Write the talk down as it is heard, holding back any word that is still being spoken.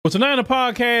Well, tonight on the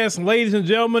podcast, ladies and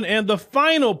gentlemen, and the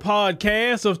final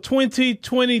podcast of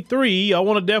 2023, I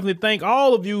want to definitely thank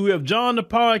all of you who have joined the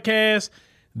podcast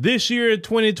this year in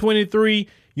 2023.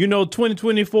 You know,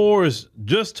 2024 is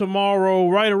just tomorrow,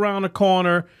 right around the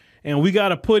corner, and we got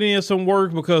to put in some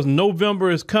work because November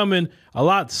is coming a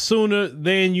lot sooner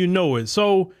than you know it.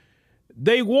 So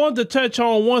they want to touch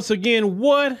on once again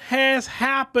what has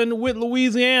happened with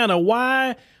Louisiana,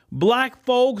 why black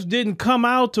folks didn't come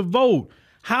out to vote.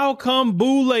 How come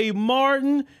Boule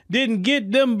Martin didn't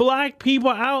get them black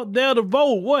people out there to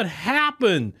vote? What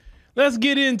happened? Let's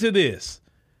get into this.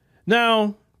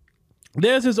 Now,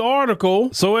 there's this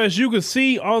article. So as you can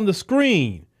see on the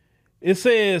screen, it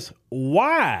says,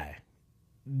 why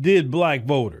did black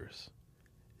voters,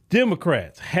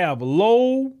 Democrats, have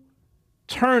low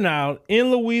turnout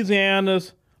in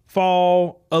Louisiana's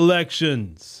fall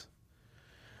elections?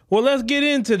 Well, let's get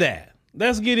into that.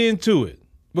 Let's get into it.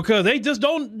 Because they just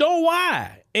don't know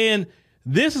why. And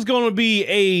this is going to be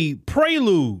a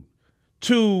prelude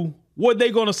to what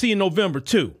they're going to see in November,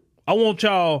 too. I want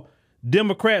y'all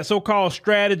Democrats, so-called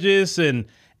strategists and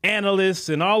analysts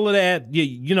and all of that.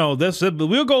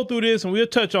 We'll go through this and we'll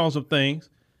touch on some things.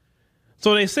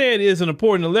 So they said it's an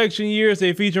important election year.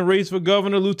 They feature race for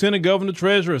governor, lieutenant governor,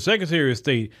 treasurer, secretary of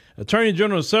state, attorney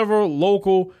general, and several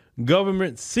local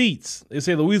government seats. They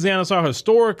say Louisiana saw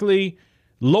historically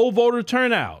low voter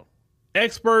turnout.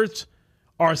 Experts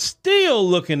are still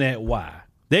looking at why.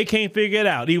 They can't figure it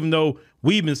out, even though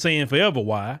we've been saying forever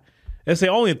why. They say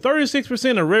only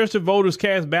 36% of registered voters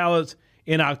cast ballots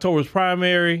in October's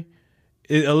primary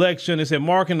election. They said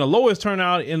marking the lowest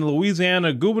turnout in the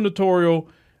Louisiana gubernatorial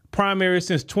primary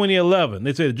since 2011.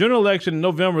 They said the general election in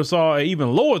November saw an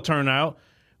even lower turnout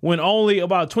when only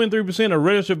about 23% of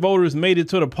registered voters made it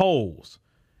to the polls.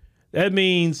 That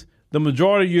means the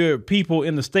majority of your people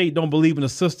in the state don't believe in the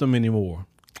system anymore.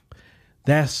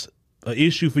 That's an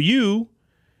issue for you.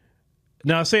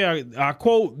 Now, I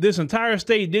quote, this entire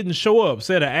state didn't show up,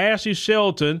 said Ashley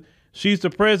Shelton. She's the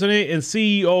president and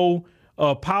CEO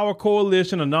of Power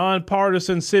Coalition, a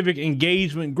nonpartisan civic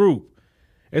engagement group.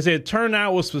 It said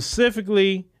turnout was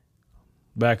significantly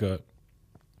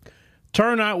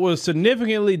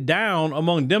down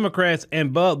among Democrats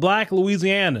and black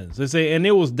Louisianans. They say, and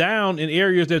it was down in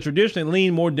areas that traditionally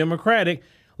lean more Democratic,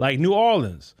 like New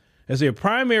Orleans. They say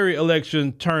primary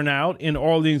election turnout in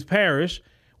Orleans Parish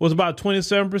was about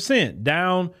 27%,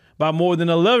 down by more than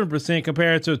 11%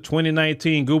 compared to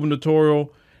 2019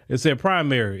 gubernatorial. It said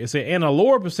primary. It said, and a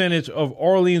lower percentage of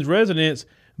Orleans residents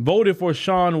voted for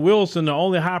Sean Wilson, the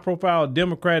only high-profile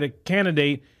Democratic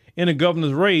candidate in the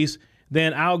governor's race,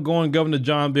 than outgoing Governor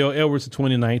John Bel Edwards in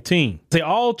 2019. They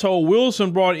all told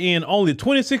Wilson brought in only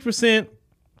 26%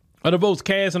 of the votes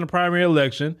cast in the primary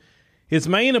election. His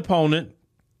main opponent,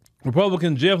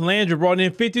 Republican Jeff Landry, brought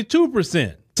in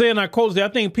 52%. Saying, I quote, I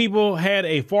think people had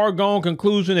a far-gone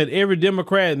conclusion that every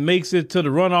Democrat makes it to the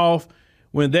runoff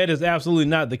when that is absolutely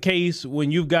not the case,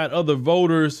 when you've got other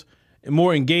voters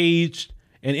more engaged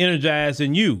and energized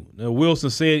than you,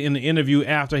 Wilson said in the interview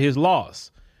after his loss.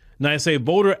 Now, I say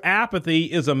voter apathy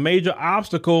is a major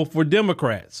obstacle for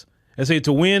Democrats. I say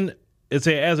to win, as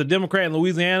a Democrat in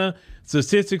Louisiana,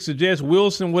 statistics suggest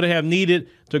Wilson would have needed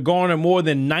to garner more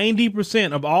than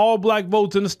 90% of all black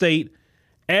votes in the state,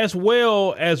 as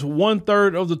well as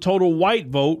 1/3 of the total white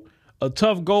vote, a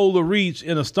tough goal to reach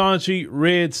in a staunchly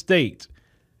red state.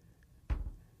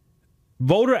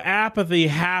 Voter apathy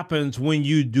happens when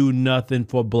you do nothing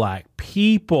for black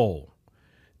people.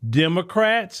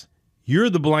 Democrats,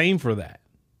 you're the blame for that.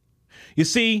 You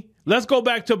see, let's go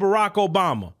back to Barack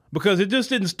Obama, because it just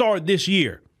didn't start this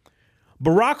year.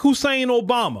 Barack Hussein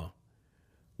Obama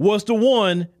was the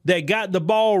one that got the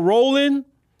ball rolling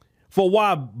for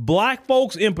why black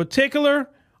folks in particular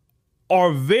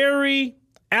are very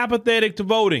apathetic to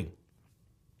voting.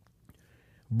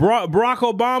 Barack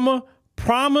Obama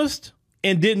promised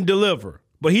and didn't deliver,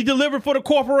 but he delivered for the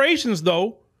corporations,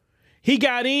 though. He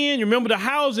got in. You remember the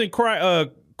housing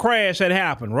crash had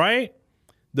happened, right?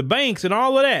 The banks and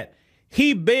all of that.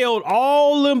 He bailed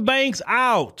all them banks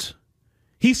out.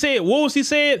 He said, what was he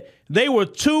said? They were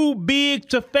too big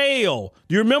to fail.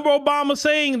 Do you remember Obama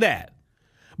saying that?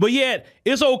 But yet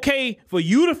it's okay for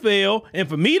you to fail and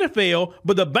for me to fail,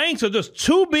 but the banks are just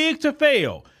too big to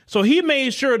fail. So he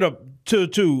made sure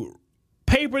to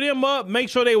paper them up, make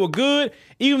sure they were good,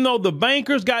 even though the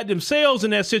bankers got themselves in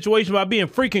that situation by being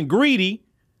freaking greedy.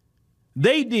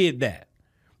 They did that.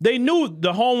 They knew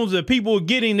the homes that people were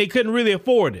getting, they couldn't really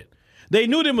afford it. They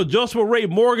knew them adjustable rate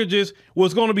mortgages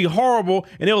was going to be horrible,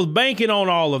 and they was banking on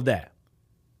all of that.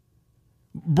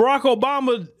 Barack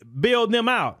Obama bailed them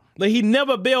out. that he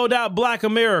never bailed out black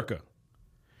America.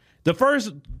 The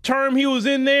first term he was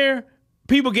in there,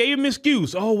 people gave him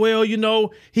excuse. Oh, well,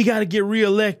 he got to get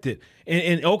reelected.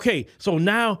 And okay, so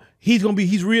now he's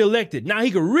reelected. Now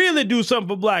he could really do something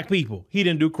for black people. He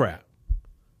didn't do crap.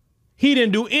 He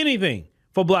didn't do anything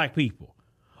for black people.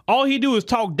 All he do is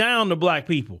talk down to black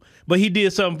people. But he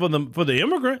did something for the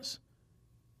immigrants.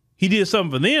 He did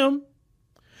something for them.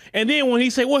 And then when he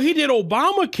said, well, he did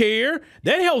Obamacare,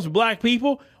 that helps black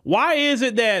people. Why is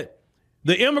it that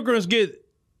the immigrants get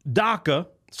DACA,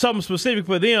 something specific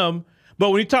for them, but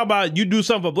when you talk about you do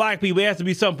something for black people, it has to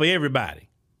be something for everybody?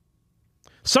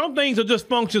 Some things are just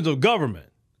functions of government.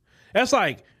 That's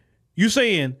like you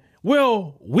saying,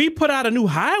 well, we put out a new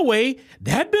highway.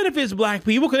 That benefits black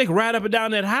people because they can ride up and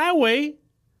down that highway.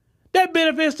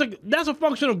 That's a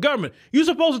function of government. You're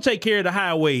supposed to take care of the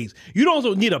highways. You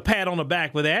don't need a pat on the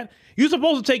back for that. You're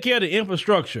supposed to take care of the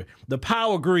infrastructure, the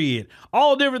power grid,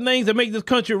 all different things that make this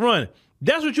country run.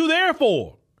 That's what you're there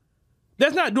for.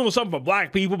 That's not doing something for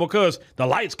black people because the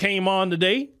lights came on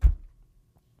today.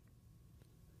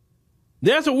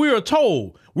 That's what we are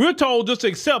told. We're told just to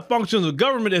accept functions of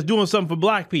government that's doing something for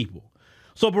black people.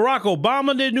 So Barack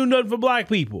Obama didn't do nothing for black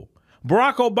people.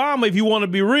 Barack Obama, if you want to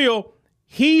be real,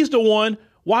 he's the one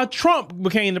why Trump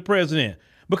became the president.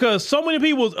 Because so many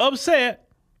people was upset,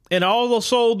 and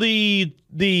also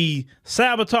the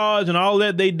sabotage and all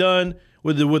that they done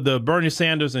with the Bernie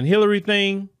Sanders and Hillary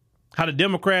thing, how the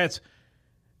Democrats,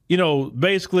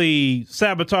 basically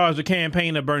sabotaged the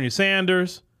campaign of Bernie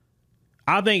Sanders.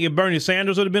 I think if Bernie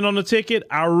Sanders would have been on the ticket,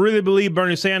 I really believe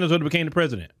Bernie Sanders would have became the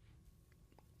president.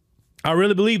 I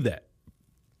really believe that.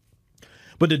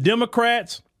 But the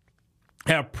Democrats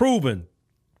have proven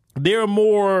they're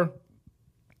more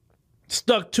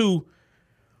stuck to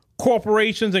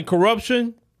corporations and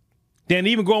corruption than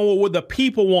even going with what the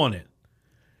people wanted.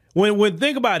 When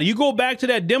think about it, you go back to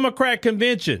that Democrat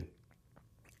convention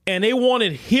and they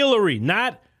wanted Hillary,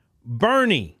 not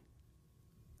Bernie.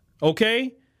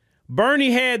 Okay?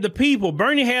 Bernie had the people.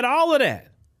 Bernie had all of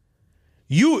that.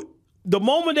 The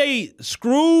moment they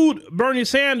screwed Bernie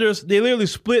Sanders, they literally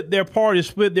split their party,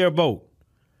 split their vote.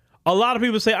 A lot of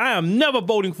people say, I am never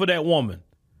voting for that woman.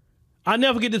 I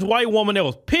never get this white woman that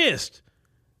was pissed.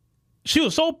 She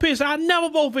was so pissed, I never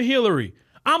vote for Hillary.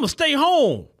 I'm going to stay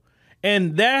home.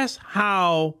 And that's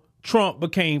how Trump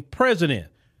became president.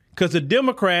 Because the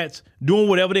Democrats doing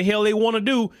whatever the hell they want to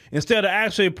do instead of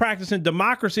actually practicing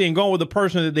democracy and going with the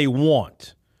person that they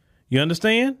want. You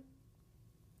understand?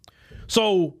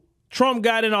 So Trump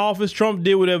got in office. Trump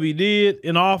did whatever he did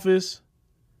in office.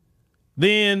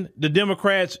 Then the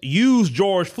Democrats used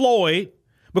George Floyd,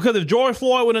 because if George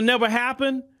Floyd would have never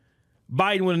happened,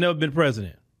 Biden would have never been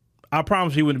president. I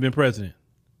promise he wouldn't have been president.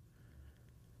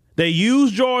 They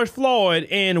used George Floyd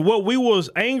and what we was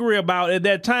angry about at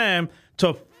that time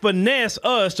to finesse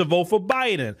us to vote for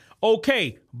Biden.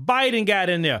 Okay, Biden got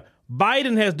in there.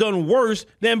 Biden has done worse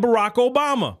than Barack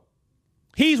Obama.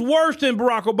 He's worse than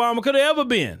Barack Obama could have ever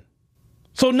been.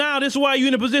 So now this is why you're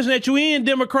in the position that you're in,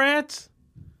 Democrats.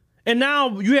 And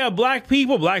now you have black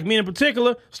people, black men in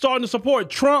particular, starting to support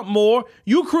Trump more.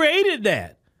 You created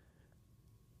that.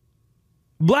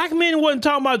 Black men wasn't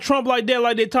talking about Trump like that,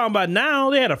 like they're talking about now.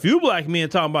 They had a few black men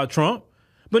talking about Trump,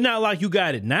 but not like you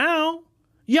got it now.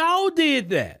 Y'all did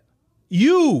that.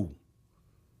 You.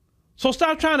 So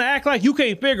stop trying to act like you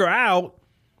can't figure out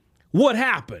what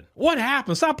happened. What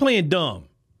happened? Stop playing dumb.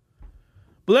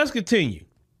 But let's continue.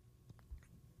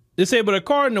 They say, but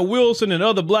according to Wilson and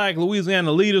other black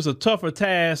Louisiana leaders, a tougher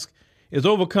task is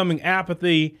overcoming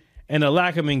apathy and a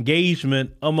lack of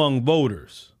engagement among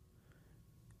voters.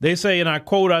 They say, and I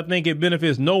quote, I think it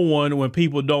benefits no one when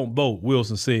people don't vote,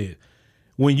 Wilson said.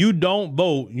 When you don't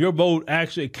vote, your vote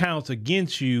actually counts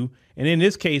against you. And in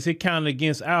this case, it counted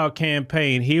against our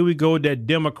campaign. Here we go, that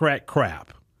Democrat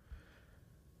crap.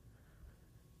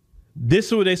 This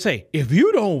is what they say. If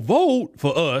you don't vote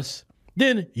for us,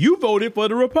 then you voted for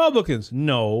the Republicans.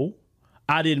 No,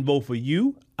 I didn't vote for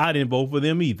you. I didn't vote for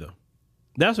them either.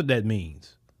 That's what that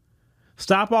means.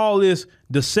 Stop all this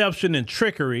deception and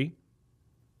trickery.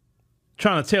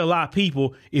 Trying to tell a lot of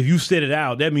people, if you sit it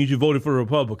out, that means you voted for the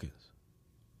Republicans.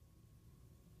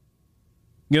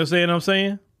 You understand what I'm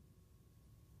saying?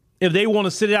 If they want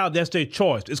to sit it out, that's their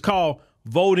choice. It's called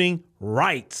voting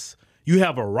rights. You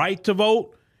have a right to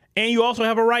vote, and you also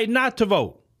have a right not to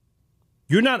vote.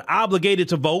 You're not obligated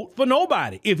to vote for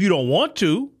nobody if you don't want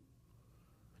to.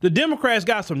 The Democrats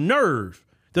got some nerve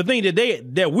to think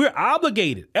that we're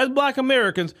obligated as black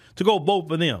Americans to go vote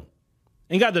for them.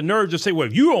 And got the nerve to say, well,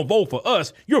 if you don't vote for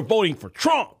us, you're voting for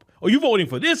Trump or you're voting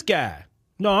for this guy.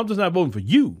 No, I'm just not voting for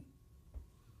you.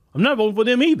 I'm not voting for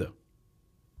them either.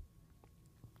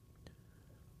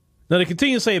 Now, they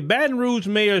continue to say Baton Rouge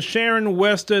Mayor Sharon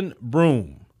Weston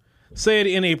Broome said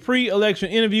in a pre-election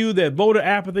interview that voter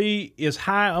apathy is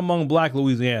high among black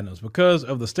Louisianans because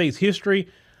of the state's history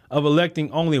of electing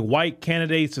only white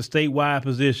candidates to statewide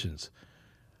positions.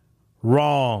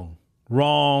 Wrong.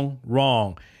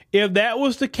 If that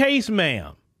was the case,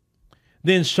 ma'am,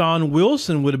 then Sean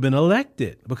Wilson would have been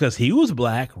elected because he was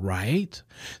black, right?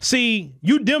 See,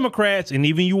 you Democrats and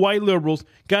even you white liberals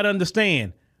got to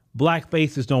understand black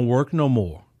faces don't work no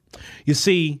more. You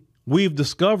see, we've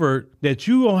discovered that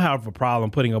you don't have a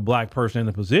problem putting a black person in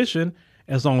a position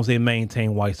as long as they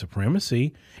maintain white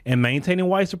supremacy. And maintaining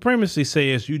white supremacy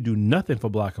says you do nothing for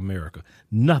black America.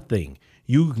 Nothing.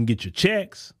 You can get your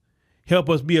checks, help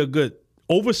us be a good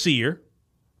overseer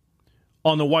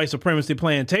on the white supremacy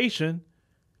plantation,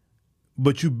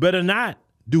 but you better not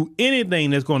do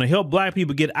anything that's going to help black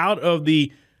people get out of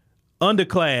the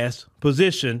underclass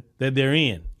position that they're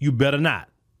in. You better not.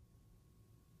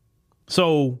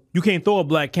 So you can't throw a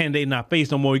black candidate in our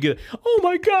face no more. You get, oh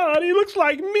my God, he looks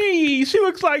like me. She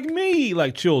looks like me,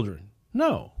 like children.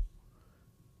 No.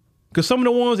 Because some of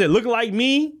the ones that look like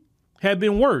me have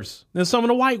been worse than some of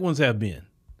the white ones have been.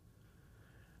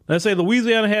 Let's say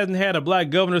Louisiana hasn't had a black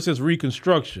governor since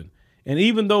Reconstruction. And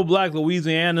even though black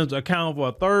Louisianans account for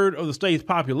a third of the state's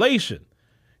population,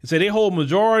 say they hold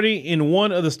majority in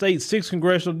one of the state's 6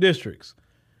 congressional districts.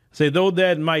 Say though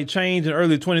that might change in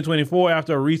early 2024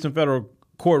 after a recent federal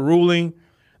court ruling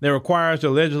that requires the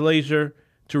legislature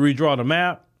to redraw the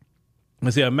map.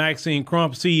 Let's say Maxine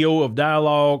Crump, CEO of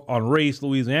Dialogue on Race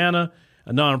Louisiana,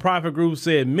 a nonprofit group,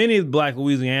 said many black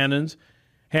Louisianans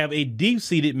have a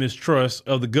deep-seated mistrust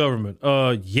of the government.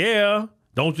 Yeah,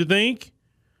 don't you think?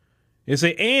 They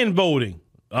say, and voting.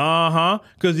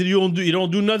 Because you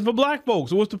don't do nothing for black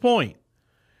folks. So what's the point?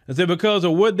 They say because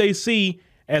of what they see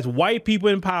as white people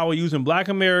in power using black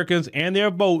Americans and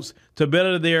their votes to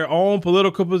better their own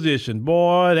political position.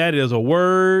 Boy, that is a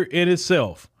word in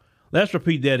itself. Let's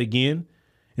repeat that again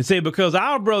and say because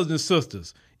our brothers and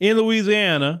sisters in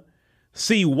Louisiana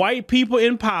see white people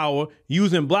in power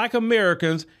using black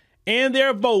Americans and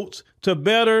their votes to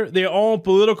better their own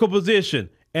political position.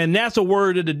 And that's a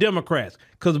word of the Democrats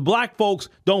because black folks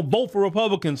don't vote for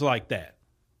Republicans like that.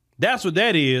 That's what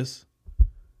that is.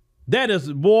 That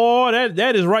is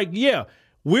right. Yeah,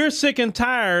 we're sick and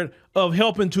tired of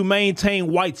helping to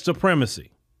maintain white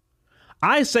supremacy.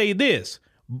 I say this.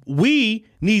 We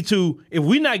need to, if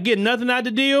we're not getting nothing out of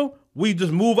the deal, we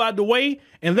just move out the way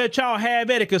and let y'all have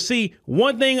at it. Because see,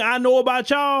 one thing I know about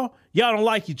y'all don't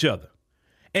like each other.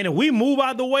 And if we move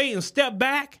out the way and step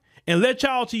back and let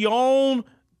y'all to your own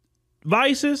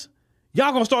vices,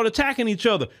 y'all gonna start attacking each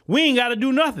other. We ain't got to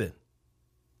do nothing.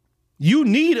 You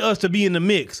need us to be in the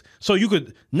mix so you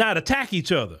could not attack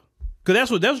each other.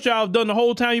 Because that's what y'all have done the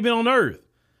whole time you've been on earth.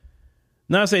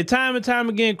 Now I say time and time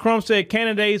again, Crump said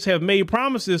candidates have made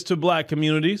promises to black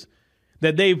communities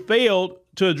that they failed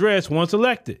to address once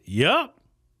elected. Yep.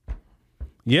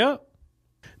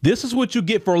 This is what you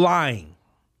get for lying.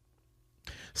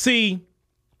 See,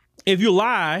 if you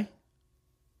lie,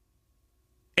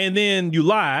 and then you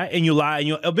lie, and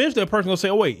eventually a person will say,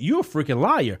 oh, wait, you're a freaking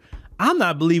liar. I'm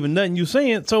not believing nothing you're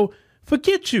saying, so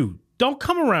forget you. Don't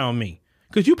come around me,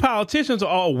 because you politicians are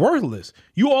all worthless.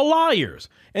 You are liars.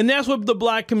 And that's what the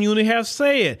black community has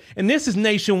said. And this is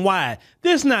nationwide.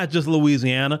 This is not just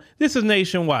Louisiana. This is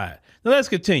nationwide. Now let's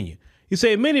continue. You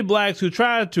say many blacks who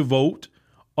tried to vote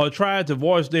or tried to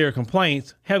voice their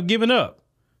complaints have given up,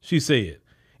 she said.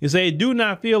 You say do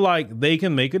not feel like they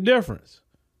can make a difference.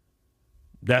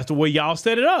 That's the way y'all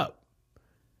set it up.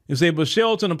 You say, but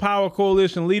Shelton, the Power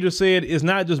Coalition leader, said it's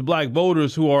not just black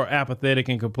voters who are apathetic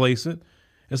and complacent.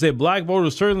 It said black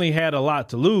voters certainly had a lot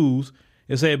to lose.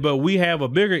 It said, but we have a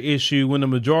bigger issue when the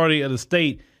majority of the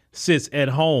state sits at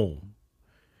home.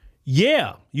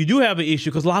 Yeah, you do have an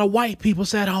issue because a lot of white people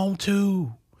sat home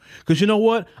too. Because you know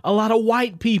what? A lot of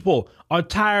white people are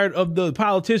tired of the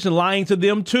politician lying to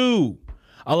them too.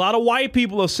 A lot of white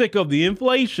people are sick of the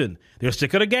inflation. They're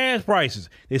sick of the gas prices.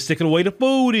 They're sick of the way the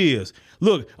food is.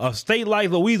 Look, a state like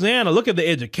Louisiana, look at the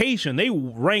education. They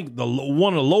rank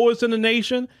one of the lowest in the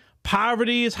nation.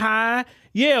 Poverty is high.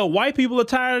 Yeah, white people are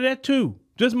tired of that too,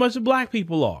 just as much as black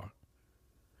people are.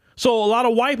 So a lot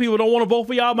of white people don't want to vote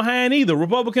for y'all behind either,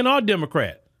 Republican or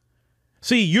Democrat.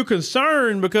 See, you're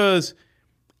concerned because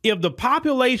if the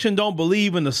population don't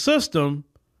believe in the system,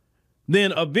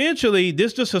 then eventually,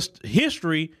 this is just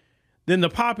history, then the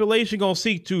population going to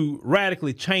seek to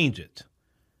radically change it.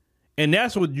 And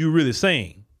that's what you're really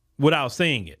saying without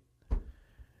saying it.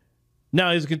 Now,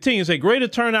 as it continues, say greater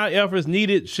turnout efforts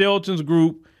needed Shelton's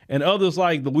group and others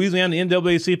like the Louisiana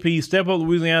NAACP, Step Up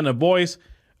Louisiana, a voice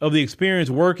of the experience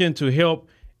working to help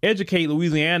educate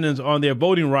Louisianans on their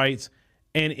voting rights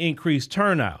and increase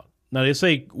turnout. Now, they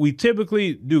say we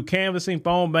typically do canvassing,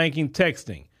 phone banking,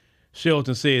 texting.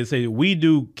 Shelton said, we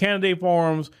do candidate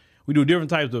forums. We do different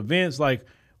types of events like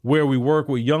where we work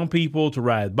with young people to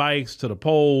ride bikes to the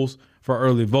polls for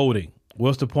early voting.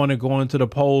 What's the point of going to the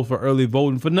polls for early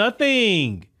voting for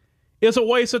nothing? It's a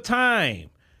waste of time.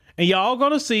 And y'all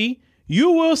going to see,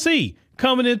 you will see,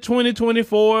 coming in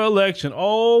 2024 election.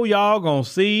 Oh, y'all going to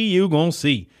see, you going to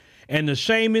see. And the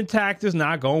shaming tactics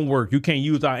not going to work. You can't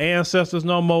use our ancestors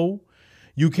no more.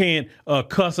 You can't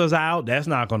cuss us out. That's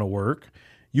not going to work.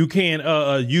 You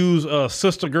can't use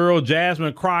sister girl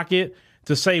Jasmine Crockett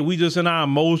to say we just in our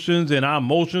emotions and our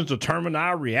emotions determine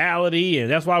our reality. And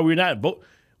that's why we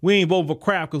ain't voting for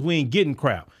crap because we ain't getting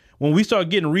crap. When we start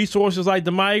getting resources like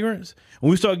the migrants, when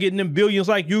we start getting them billions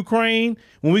like Ukraine,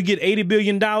 when we get $80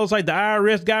 billion like the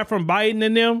IRS got from Biden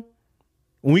and them,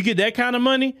 when we get that kind of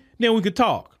money, then we could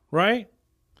talk, right?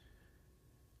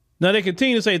 Now, they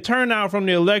continue to say turnout from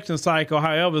the election cycle,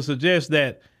 however, suggests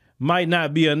that might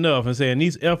not be enough, and saying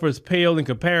these efforts pale in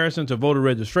comparison to voter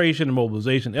registration and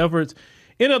mobilization efforts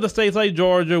in other states like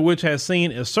Georgia, which has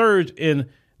seen a surge in,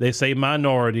 they say,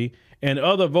 minority and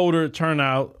other voter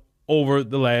turnout over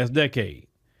the last decade.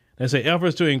 They say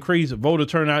efforts to increase voter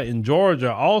turnout in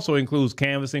Georgia also includes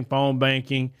canvassing, phone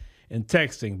banking, and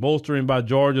texting, bolstering by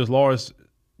Georgia's largest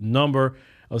number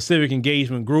of civic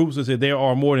engagement groups. They said there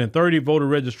are more than 30 voter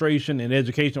registration and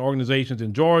education organizations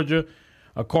in Georgia,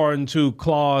 according to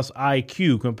Clause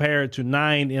IQ, compared to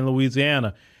 9 in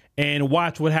Louisiana. And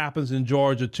watch what happens in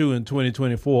Georgia, too, in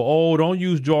 2024. Oh, don't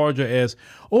use Georgia as,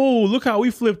 oh, look how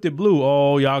we flipped it blue.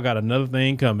 Oh, y'all got another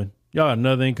thing coming.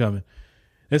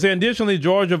 They say, additionally,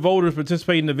 Georgia voters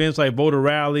participate in events like voter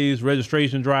rallies,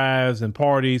 registration drives, and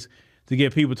parties to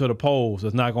get people to the polls.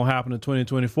 That's not going to happen in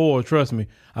 2024. Trust me.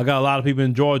 I got a lot of people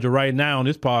in Georgia right now on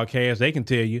this podcast. They can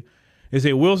tell you. They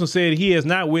say Wilson said he has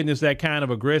not witnessed that kind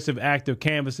of aggressive, active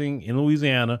canvassing in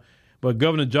Louisiana, but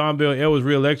Governor John Bel Edwards'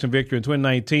 re-election victory in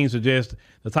 2019 suggests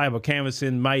the type of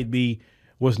canvassing might be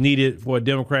what's needed for a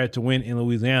Democrat to win in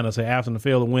Louisiana. So after the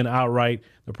failed to win outright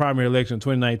the primary election in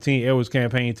 2019, Edwards'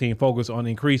 campaign team focused on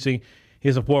increasing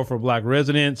his support for black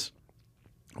residents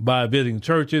by visiting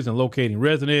churches and locating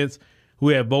residents who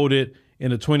had voted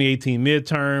in the 2018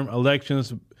 midterm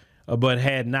elections but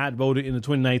had not voted in the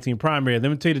 2019 primary. Let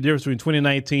me tell you the difference between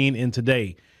 2019 and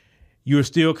today. You're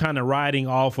still kind of riding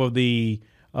off of the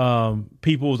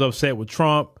people was upset with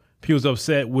Trump, people was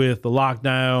upset with the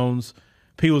lockdowns,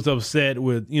 people was upset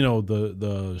with,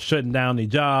 the shutting down the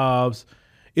jobs.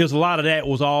 It was a lot of that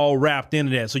was all wrapped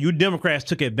into that. So you Democrats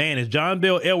took advantage. John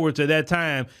Bel Edwards at that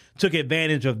time took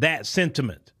advantage of that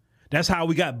sentiment. That's how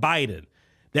we got Biden.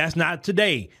 That's not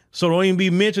today. So don't even be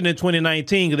mentioned in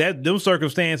 2019 because them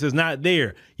circumstances not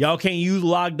there. Y'all can't use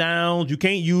lockdowns. You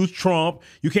can't use Trump.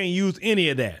 You can't use any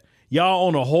of that. Y'all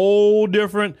on a whole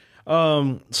different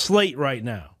slate right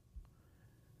now.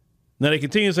 Now they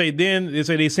continue to say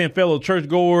they sent fellow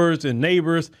churchgoers and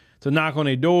neighbors to knock on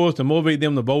their doors to motivate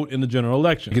them to vote in the general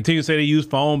election. They continue to say they use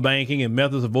phone banking and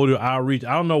methods of voter outreach.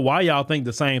 I don't know why y'all think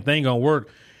the same thing gonna work.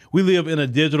 We live in a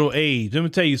digital age. Let me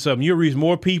tell you something. You'll reach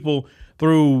more people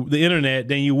through the internet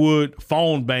than you would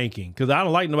phone banking. Because I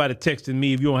don't like nobody texting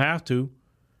me if you don't have to.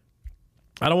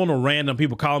 I don't want no random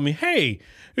people calling me, hey,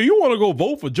 you want to go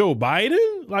vote for Joe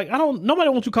Biden? Like, nobody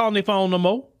wants you calling their phone no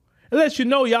more. It lets you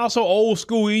know y'all so old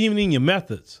school even in your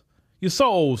methods. You're so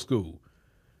old school.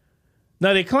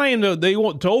 Now, they claim that they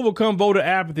want to overcome voter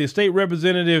apathy. State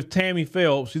Representative Tammy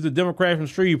Phelps, she's a Democrat from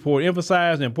Shreveport,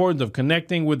 emphasized the importance of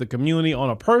connecting with the community on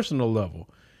a personal level.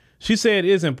 She said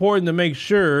it's important to make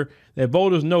sure that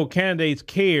voters know candidates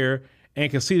care and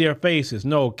can see their faces.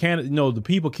 The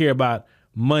people care about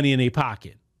money in their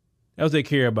pocket. That's what they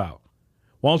care about.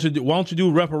 Why don't you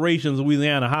do reparations in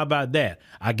Louisiana? How about that?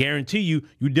 I guarantee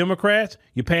you Democrats,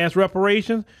 you pass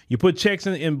reparations, you put checks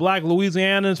in black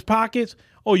Louisianans' pockets.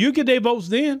 Oh, you get their votes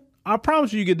then. I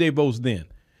promise you get their votes then.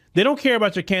 They don't care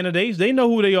about your candidates. They know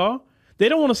who they are. They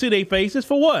don't want to see their faces.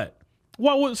 For what?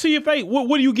 What see your face?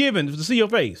 What are you giving to see your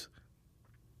face?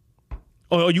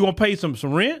 Or are you going to pay some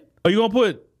rent? Are you going to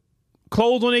put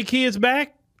clothes on their kids'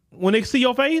 back when they see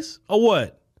your face? Or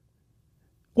what?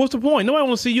 What's the point? Nobody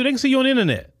wants to see you. They can see you on the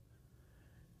internet.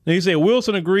 And he said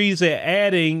Wilson agrees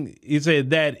that he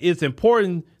said that it's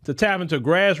important to tap into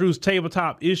grassroots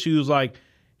tabletop issues like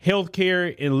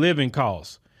healthcare and living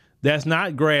costs. That's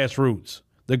not grassroots.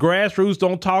 The grassroots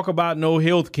don't talk about no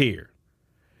healthcare.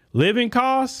 Living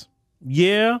costs?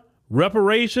 Yeah.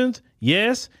 Reparations?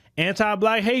 Yes.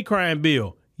 Anti-black hate crime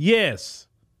bill? Yes.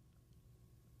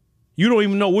 You don't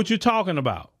even know what you're talking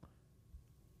about.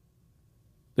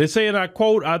 They say, and I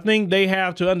quote, I think they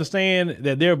have to understand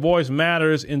that their voice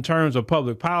matters in terms of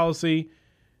public policy.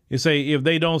 You say if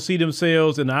they don't see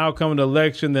themselves in the outcome of the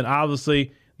election, then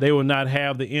obviously they will not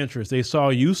have the interest. They saw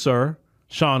you, sir,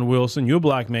 Sean Wilson, you're a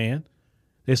black man.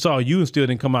 They saw you and still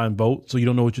didn't come out and vote, so you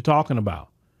don't know what you're talking about.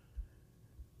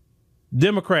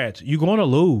 Democrats, you're going to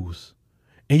lose,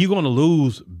 and you're going to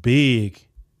lose big.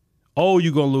 Oh,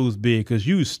 you're going to lose big because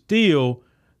you still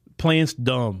playing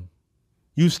dumb.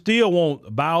 You still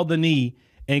won't bow the knee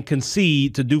and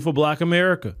concede to do for black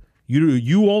America.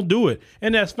 You won't do it.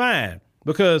 And that's fine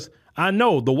because I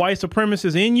know the white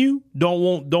supremacists in you don't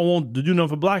want to do nothing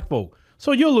for black folk.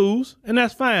 So you'll lose, and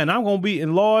that's fine. I'm going to be,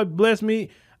 and Lord bless me,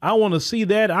 I want to see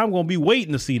that. I'm going to be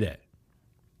waiting to see that.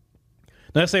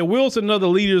 Now, say Wilson and other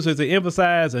leaders has to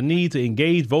emphasize a need to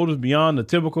engage voters beyond the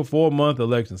typical 4-month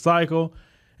election cycle.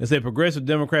 And say progressive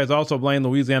Democrats also blame the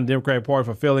Louisiana Democratic Party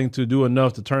for failing to do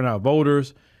enough to turn out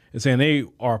voters. And saying they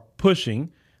are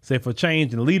pushing, say, for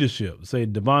change in leadership. Say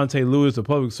Devontae Lewis, the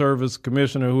public service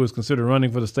commissioner who is considered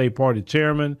running for the state party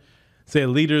chairman, said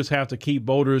leaders have to keep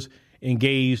voters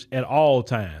engaged at all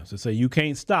times. And say you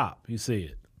can't stop, he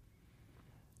said.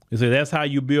 He said that's how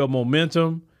you build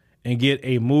momentum and get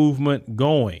a movement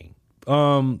going.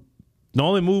 The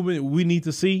only movement we need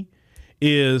to see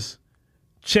is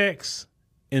checks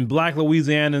in black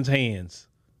Louisianans' hands.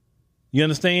 You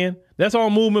understand? That's all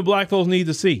movement black folks need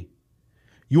to see.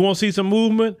 You want to see some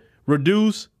movement?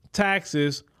 Reduce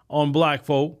taxes on black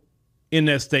folk in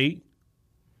that state.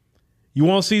 You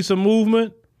want to see some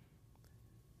movement?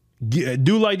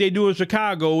 Do like they do in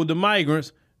Chicago with the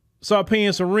migrants. Start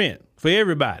paying some rent for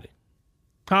everybody.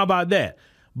 How about that?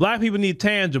 Black people need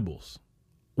tangibles.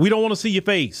 We don't want to see your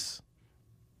face.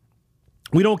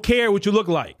 We don't care what you look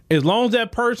like. As long as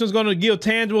that person's going to give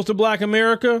tangibles to black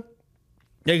America,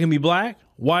 they can be black,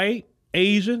 white,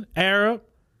 Asian, Arab,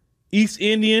 East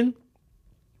Indian.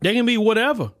 They can be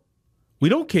whatever. We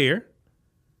don't care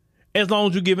as long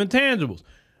as you're giving tangibles.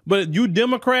 But you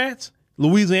Democrats,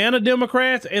 Louisiana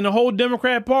Democrats, and the whole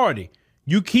Democrat Party,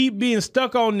 you keep being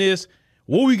stuck on this.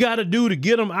 What we got to do to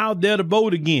get them out there to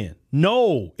vote again?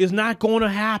 No, it's not going to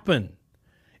happen.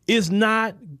 It's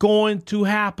not going to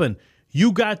happen.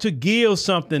 You got to give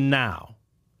something now.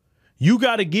 You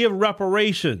got to give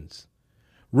reparations.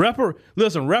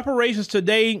 Listen, reparations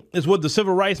today is what the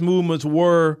civil rights movements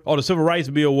were, or the civil rights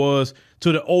bill was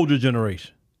to the older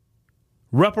generation.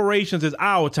 Reparations is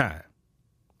our time.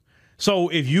 So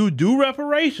if you do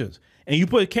reparations and you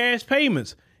put cash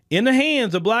payments in the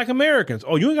hands of black Americans,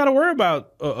 you ain't got to worry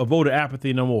about a voter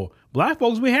apathy no more. Black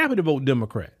folks be happy to vote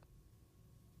Democrat.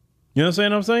 You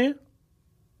understand what I'm saying?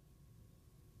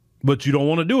 But you don't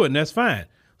want to do it, and that's fine.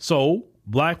 So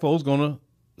black folks going to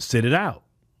sit it out.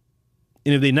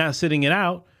 And if they're not sitting it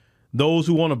out, those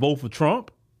who want to vote for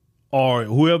Trump or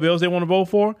whoever else they want to vote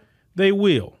for, they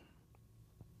will.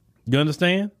 You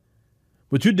understand?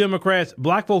 But you Democrats,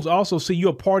 black folks also see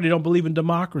you're a party that don't believe in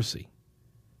democracy.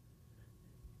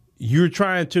 You're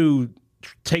trying to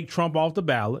take Trump off the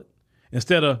ballot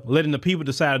instead of letting the people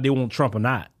decide if they want Trump or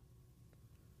not.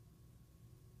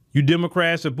 You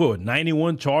Democrats have put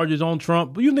 91 charges on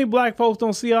Trump, but you think black folks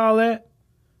don't see all that?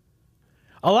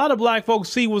 A lot of black folks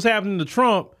see what's happening to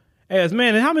Trump as,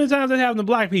 man, and how many times that happened to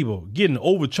black people? Getting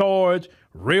overcharged,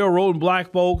 railroading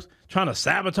black folks, trying to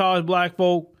sabotage black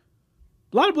folk.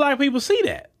 A lot of black people see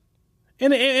that.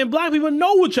 And black people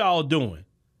know what y'all doing.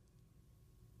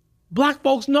 Black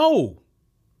folks know.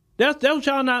 That's what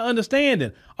y'all not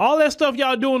understanding. All that stuff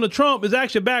y'all doing to Trump is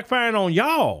actually backfiring on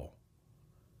y'all.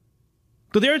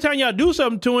 Because every time y'all do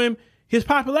something to him, his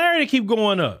popularity keep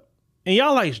going up. And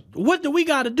y'all like, what do we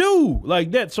got to do?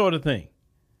 Like that sort of thing.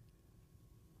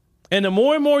 And the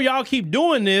more and more y'all keep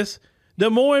doing this, the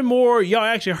more and more y'all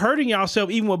actually hurting yourself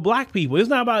even with black people. It's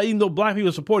not about even though black people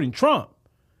are supporting Trump.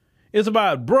 It's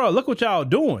about, bruh, look what y'all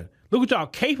doing. Look what y'all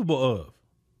capable of.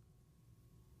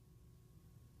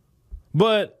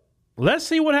 But let's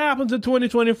see what happens in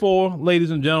 2024,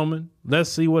 ladies and gentlemen. Let's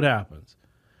see what happens.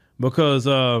 Because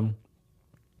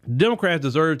Democrats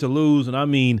deserve to lose, and I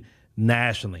mean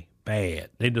nationally. Bad.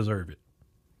 They deserve it.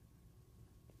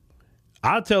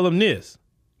 I'll tell them this.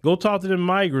 Go talk to the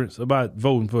migrants about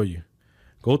voting for you.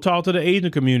 Go talk to the Asian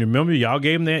community. Remember, y'all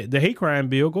gave them the hate crime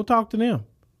bill. Go talk to them.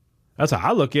 That's how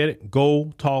I look at it.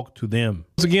 Go talk to them.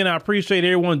 Once again, I appreciate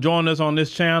everyone joining us on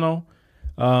this channel.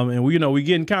 And we're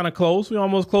getting kind of close. We're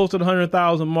almost close to the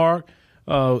 100,000 mark,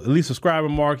 at least subscriber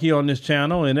mark here on this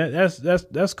channel. And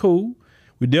that's cool.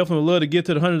 We definitely love to get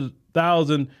to the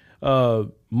 100,000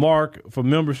 mark for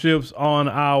memberships on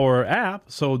our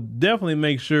app. So definitely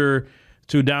make sure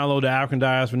to download the African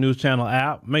Diaspora News Channel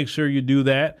app. Make sure you do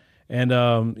that. And,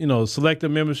 select a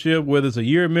membership, whether it's a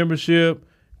year membership,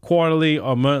 quarterly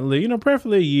or monthly,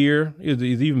 preferably a year is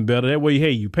even better. That way,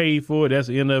 hey, you paid for it. That's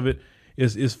the end of it.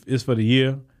 It's for the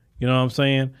year. You know what I'm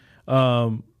saying?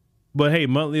 But hey,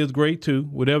 monthly is great too,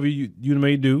 whatever you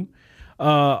may do.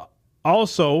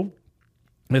 Also,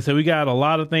 let's say we got a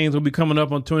lot of things will be coming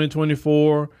up on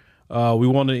 2024. We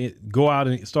want to go out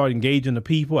and start engaging the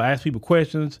people, ask people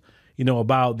questions,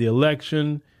 about the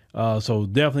election. So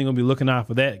definitely gonna be looking out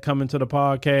for that coming to the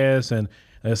podcast. And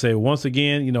I say once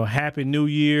again, Happy New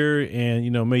Year,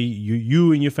 and may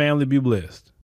you and your family be blessed.